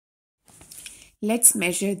Let's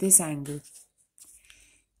measure this angle.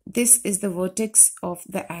 This is the vertex of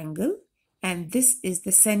the angle and this is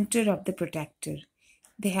the center of the protractor.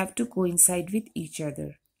 They have to coincide with each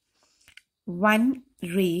other. One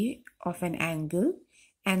ray of an angle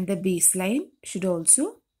and the baseline should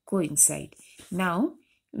also coincide. Now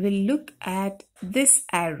we'll look at this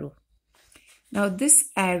arrow. Now this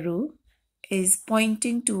arrow is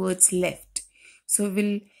pointing towards left. So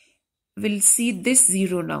we'll see this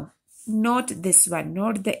 0 now, not this one,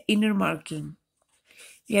 not the inner marking.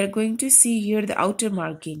 We are going to see here the outer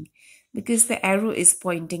marking because the arrow is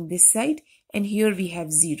pointing this side and here we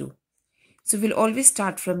have 0. So we'll always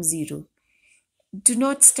start from 0. Do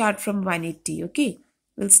not start from 180, okay?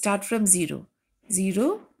 We'll start from 0.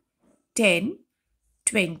 0, 10,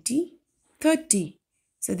 20, 30.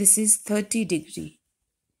 So this is 30 degree.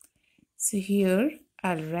 So here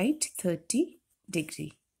I'll write 30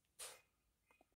 degree.